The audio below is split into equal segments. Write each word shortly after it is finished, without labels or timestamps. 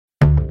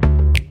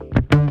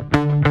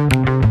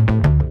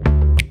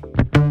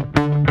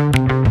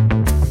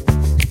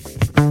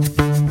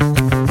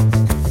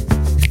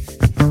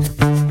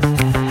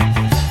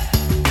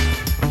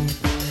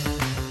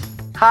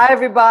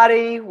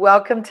everybody.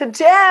 Welcome to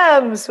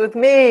Gems with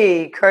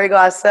me, Curry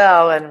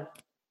Glassell, and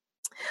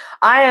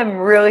I am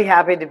really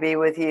happy to be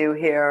with you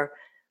here.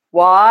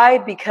 Why?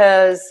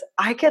 Because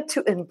I get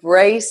to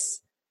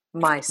embrace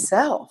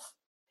myself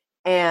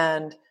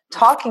and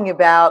talking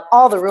about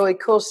all the really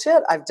cool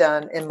shit I've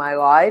done in my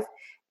life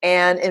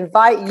and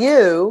invite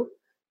you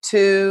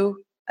to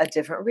a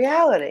different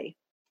reality.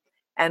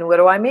 And what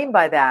do I mean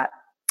by that?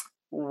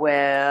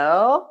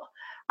 Well,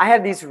 I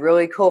have these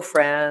really cool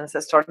friends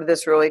that started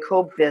this really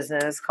cool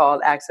business called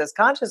Access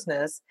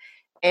Consciousness.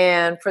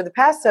 And for the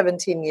past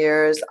 17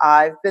 years,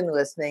 I've been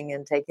listening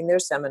and taking their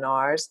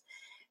seminars.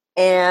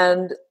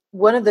 And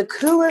one of the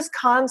coolest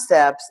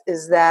concepts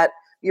is that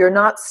you're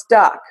not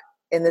stuck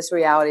in this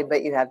reality,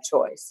 but you have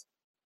choice.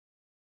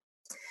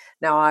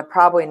 Now, I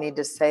probably need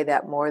to say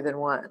that more than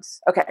once.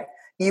 Okay,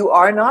 you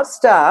are not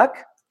stuck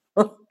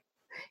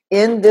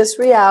in this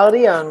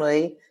reality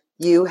only.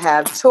 You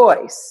have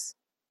choice.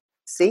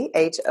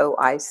 CHOICE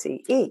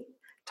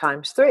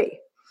times 3.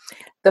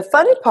 The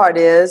funny part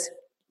is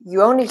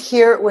you only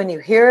hear it when you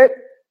hear it,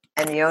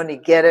 and you only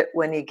get it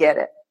when you get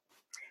it.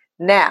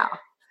 Now,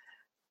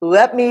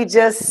 let me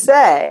just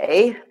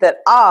say that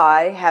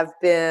I have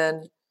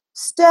been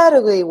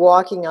steadily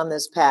walking on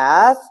this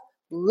path,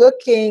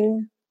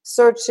 looking,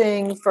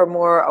 searching for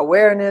more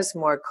awareness,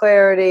 more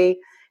clarity,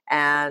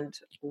 and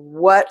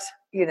what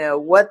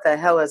the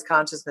hell is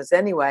consciousness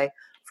anyway,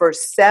 for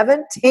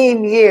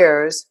 17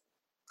 years.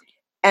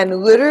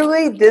 And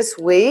literally this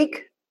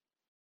week,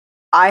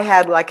 I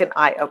had like an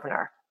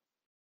eye-opener.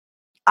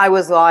 I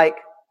was like,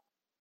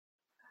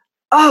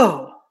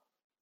 oh,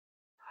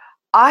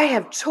 I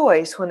have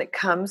choice when it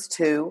comes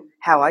to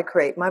how I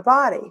create my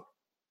body.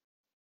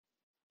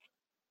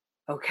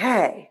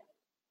 Okay.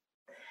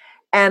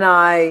 And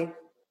I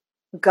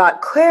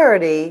got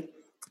clarity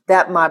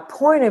that my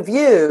point of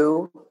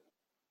view,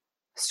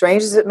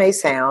 strange as it may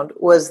sound,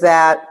 was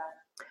that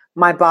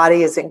my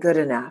body isn't good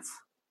enough.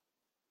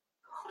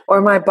 Or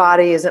my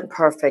body isn't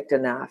perfect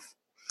enough.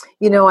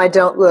 I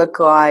don't look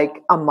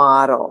like a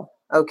model,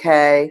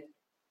 okay?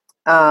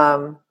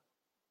 I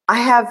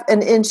have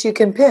an inch you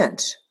can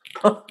pinch.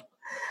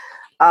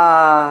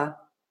 I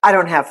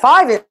don't have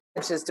 5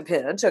 inches to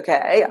pinch,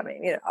 okay?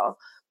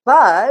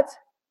 But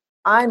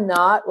I'm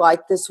not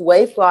like this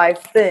waif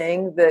life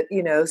thing that,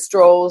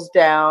 strolls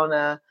down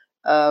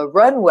a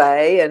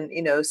runway and,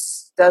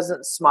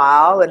 doesn't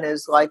smile and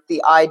is like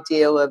the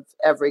ideal of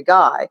every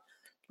guy,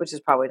 which is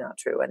probably not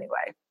true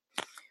anyway.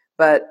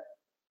 But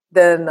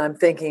then I'm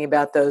thinking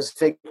about those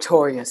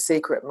Victoria's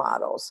Secret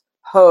models.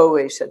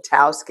 Holy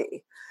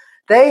Shatowski.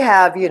 They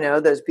have,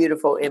 those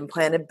beautiful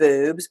implanted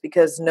boobs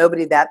because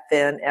nobody that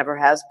thin ever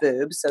has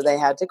boobs, so they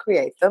had to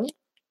create them.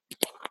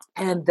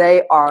 And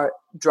they are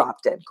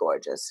drop dead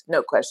gorgeous,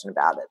 no question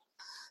about it.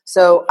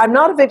 So I'm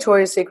not a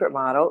Victoria's Secret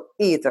model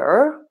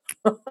either.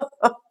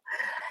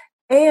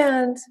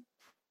 And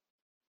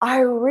I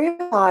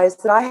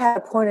realized that I had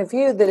a point of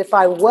view that if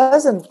I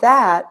wasn't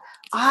that,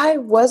 I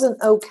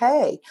wasn't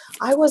okay.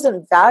 I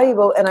wasn't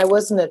valuable and I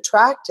wasn't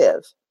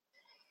attractive.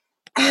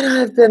 And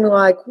I've been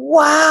like,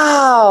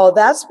 wow,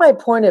 that's my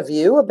point of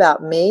view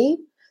about me.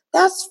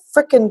 That's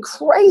freaking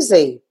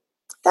crazy.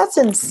 That's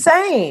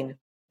insane.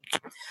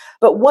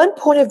 But one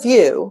point of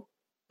view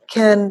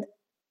can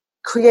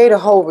create a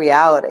whole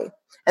reality.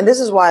 And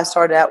this is why I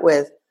started out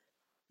with,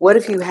 what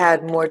if you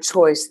had more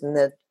choice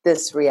than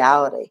this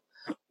reality?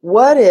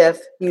 What if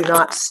you're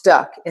not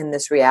stuck in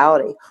this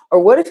reality? Or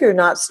what if you're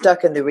not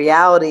stuck in the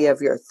reality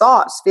of your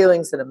thoughts,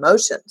 feelings, and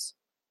emotions?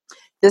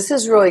 This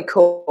is really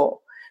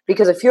cool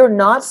because if you're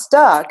not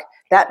stuck,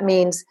 that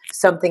means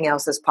something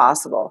else is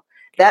possible.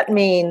 That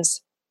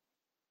means,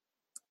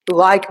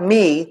 like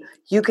me,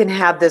 you can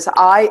have this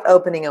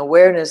eye-opening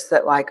awareness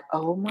that like,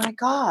 oh my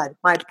God,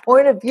 my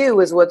point of view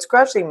is what's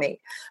crushing me.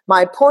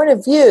 My point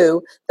of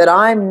view that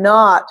I'm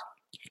not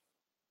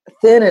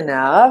thin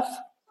enough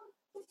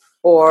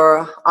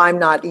or I'm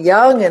not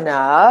young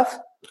enough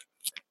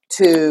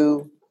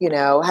to,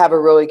 have a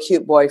really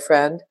cute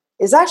boyfriend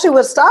is actually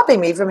what's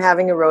stopping me from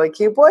having a really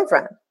cute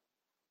boyfriend.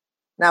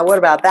 Now, what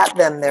about that?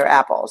 Them, they're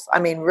apples. I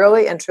mean,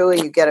 really and truly,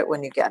 you get it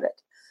when you get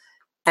it.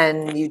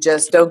 And you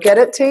just don't get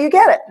it till you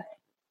get it.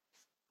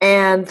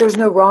 And there's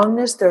no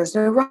wrongness. There's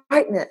no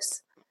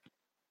rightness.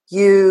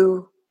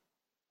 You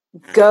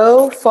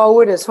go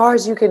forward as far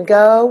as you can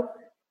go.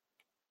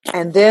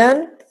 And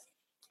then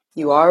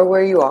you are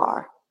where you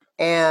are.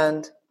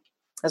 And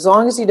as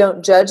long as you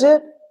don't judge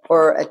it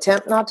or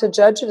attempt not to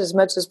judge it as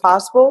much as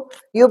possible,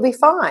 you'll be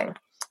fine.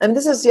 And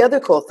this is the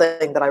other cool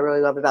thing that I really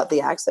love about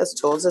the Access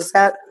tools is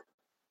that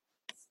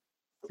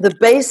the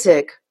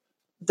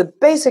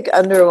basic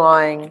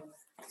underlying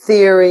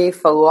theory,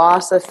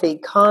 philosophy,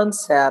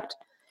 concept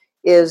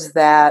is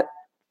that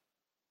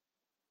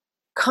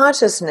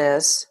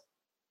consciousness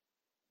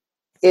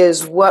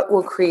is what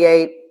will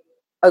create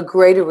a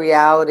greater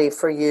reality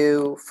for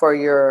you, for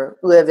your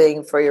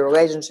living, for your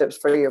relationships,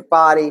 for your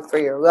body, for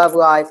your love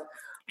life,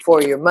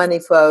 for your money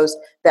flows,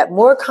 that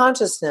more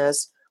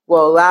consciousness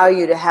will allow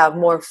you to have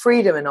more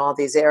freedom in all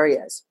these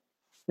areas.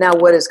 Now,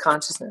 what is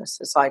consciousness?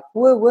 It's like,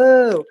 whoa,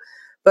 whoa.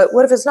 But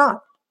what if it's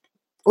not?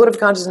 What if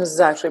consciousness is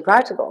actually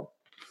practical?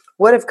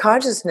 What if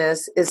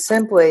consciousness is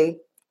simply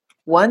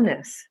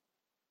oneness?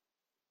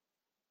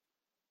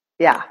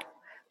 Yeah.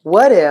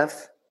 What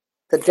if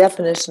the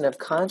definition of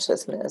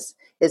consciousness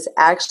is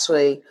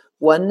actually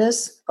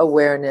oneness,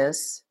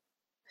 awareness,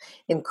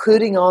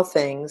 including all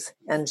things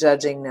and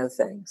judging no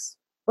things?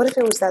 What if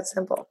it was that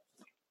simple?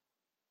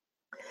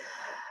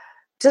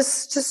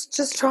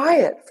 Just try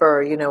it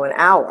for, an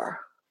hour.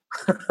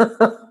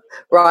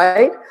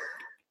 Right?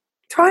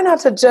 Try not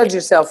to judge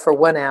yourself for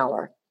 1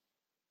 hour.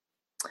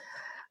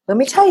 Let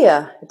me tell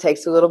you, it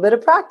takes a little bit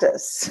of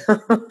practice.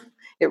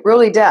 It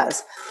really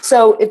does.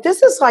 So if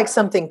this is like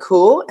something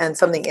cool and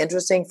something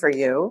interesting for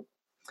you,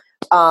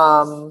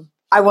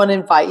 I want to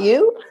invite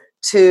you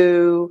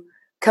to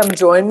come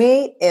join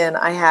me. And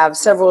I have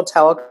several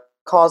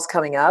telecalls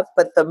coming up,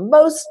 but the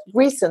most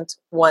recent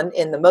one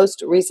in the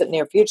most recent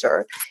near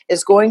future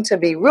is going to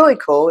be really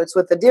cool. It's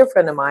with a dear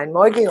friend of mine,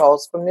 Moigi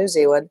Holtz from New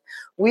Zealand.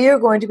 We are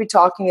going to be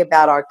talking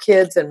about our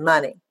kids and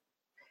money.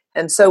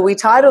 And so we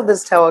titled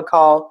this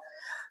telecall,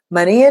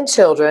 Money and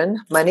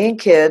Children, Money and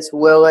Kids,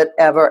 Will It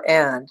Ever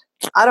End?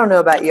 I don't know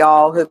about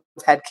y'all who've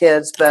had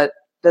kids, but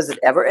does it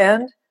ever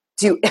end?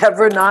 Do you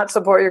ever not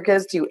support your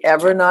kids? Do you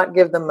ever not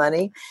give them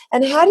money?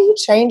 And how do you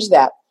change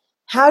that?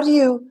 How do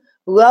you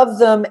love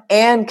them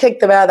and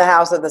kick them out of the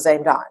house at the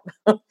same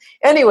time?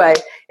 Anyway,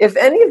 if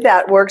any of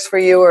that works for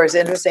you or is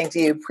interesting to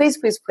you, please,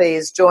 please,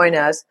 please join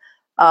us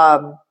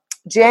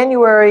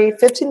January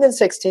 15th and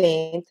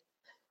 16th.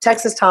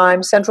 Texas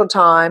time, Central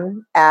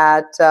Time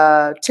at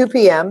 2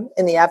 p.m.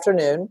 in the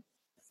afternoon.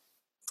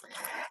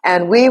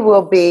 And we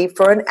will be,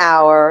 for an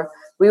hour,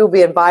 we will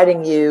be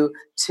inviting you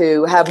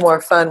to have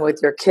more fun with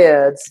your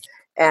kids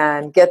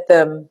and get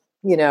them,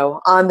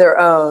 on their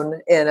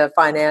own in a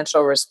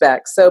financial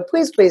respect. So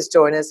please, please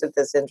join us if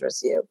this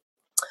interests you.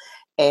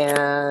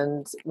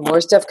 And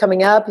more stuff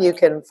coming up. You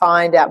can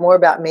find out more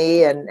about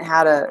me and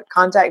how to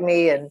contact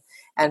me and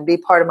be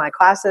part of my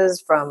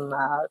classes from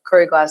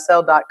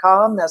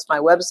curryglassell.com. That's my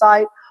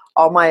website.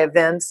 All my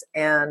events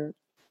and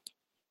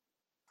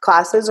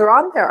classes are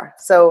on there.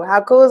 So how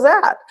cool is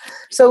that?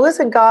 So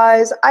listen,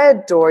 guys, I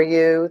adore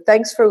you.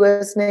 Thanks for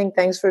listening.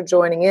 Thanks for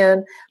joining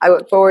in. I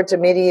look forward to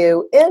meeting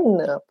you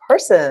in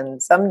person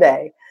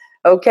someday.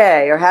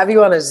 Okay, or have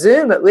you on a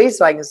Zoom at least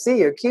so I can see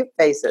your cute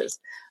faces.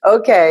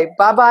 Okay,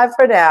 bye-bye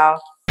for now.